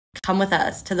Come with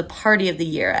us to the party of the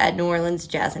year at New Orleans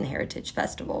Jazz and Heritage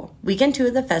Festival. Weekend 2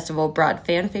 of the festival brought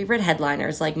fan-favorite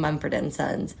headliners like Mumford &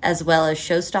 Sons, as well as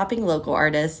show-stopping local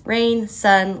artists, rain,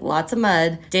 sun, lots of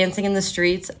mud, dancing in the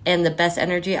streets, and the best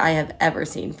energy I have ever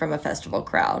seen from a festival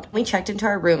crowd. We checked into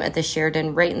our room at the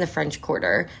Sheraton right in the French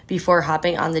Quarter before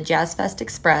hopping on the Jazz Fest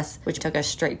Express, which took us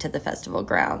straight to the festival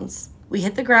grounds. We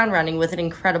hit the ground running with an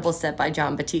incredible set by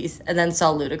Jon Batiste and then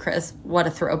saw Ludacris. What a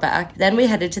throwback. Then we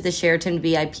headed to the Sheraton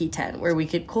VIP tent where we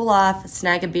could cool off,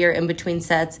 snag a beer in between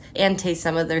sets, and taste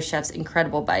some of their chef's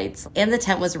incredible bites. And the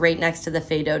tent was right next to the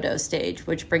Fay Dodo stage,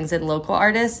 which brings in local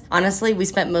artists. Honestly, we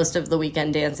spent most of the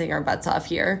weekend dancing our butts off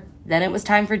here. Then it was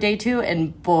time for day 2,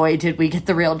 and boy, did we get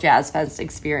the real Jazz Fest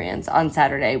experience on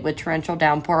Saturday with torrential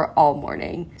downpour all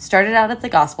morning. Started out at the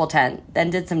Gospel tent, then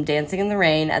did some dancing in the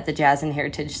rain at the Jazz and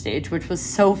Heritage stage, which was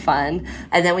so fun.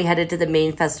 And then we headed to the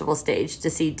main festival stage to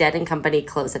see Dead & Company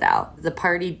close it out. The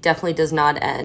party definitely does not end